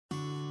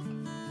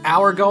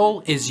Our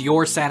goal is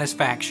your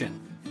satisfaction.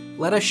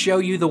 Let us show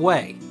you the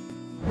way.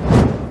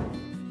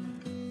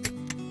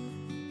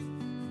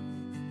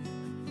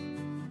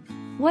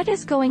 What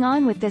is going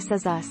on with This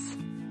Is Us?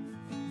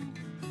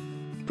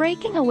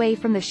 Breaking away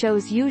from the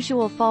show's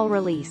usual fall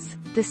release,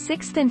 the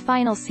sixth and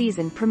final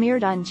season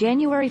premiered on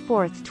January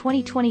 4,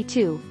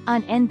 2022,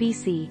 on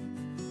NBC.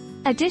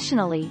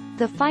 Additionally,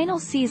 the final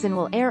season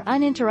will air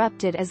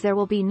uninterrupted as there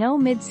will be no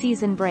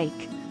mid-season break.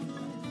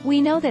 We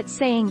know that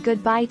saying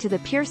goodbye to the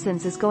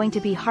Pearsons is going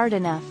to be hard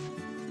enough.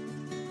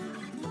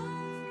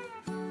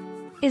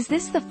 Is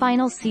this the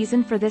final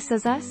season for This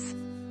Is Us?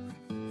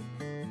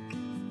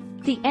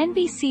 The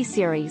NBC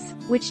series,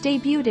 which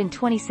debuted in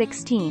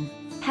 2016,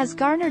 has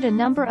garnered a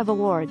number of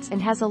awards and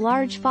has a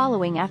large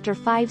following after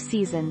 5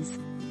 seasons.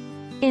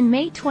 In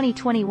May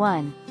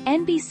 2021,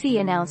 NBC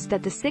announced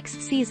that the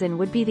 6th season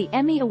would be the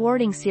Emmy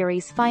awarding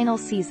series' final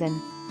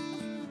season.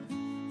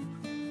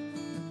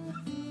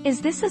 Is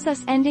This Is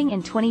Us ending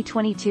in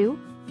 2022?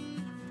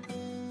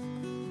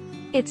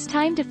 It's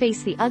time to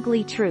face the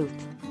ugly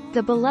truth.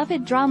 The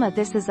beloved drama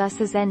This Is Us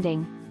is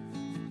ending.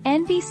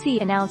 NBC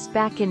announced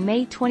back in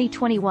May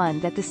 2021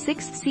 that the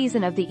 6th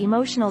season of the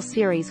emotional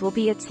series will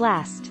be its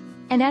last,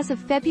 and as of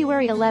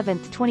February 11,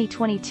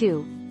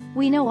 2022,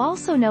 we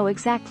also know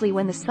exactly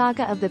when the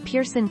saga of the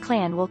Pearson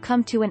clan will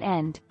come to an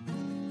end.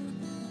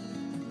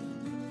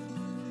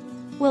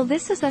 Will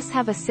This Is Us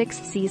have a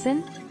 6th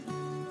season?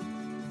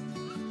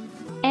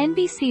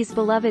 NBC's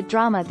beloved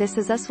drama This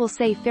Is Us will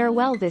say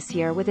farewell this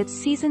year with its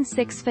season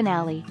 6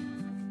 finale.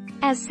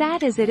 As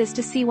sad as it is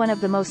to see one of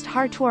the most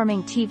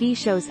heartwarming TV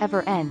shows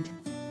ever end,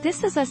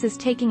 This Is Us is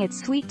taking its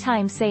sweet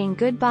time saying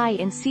goodbye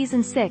in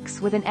season 6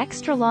 with an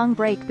extra long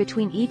break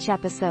between each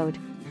episode.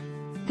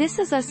 This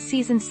Is Us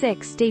season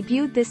 6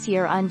 debuted this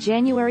year on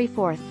January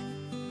 4th.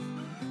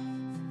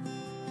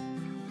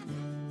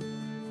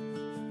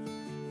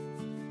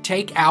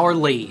 Take our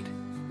lead.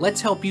 Let's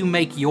help you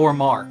make your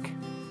mark.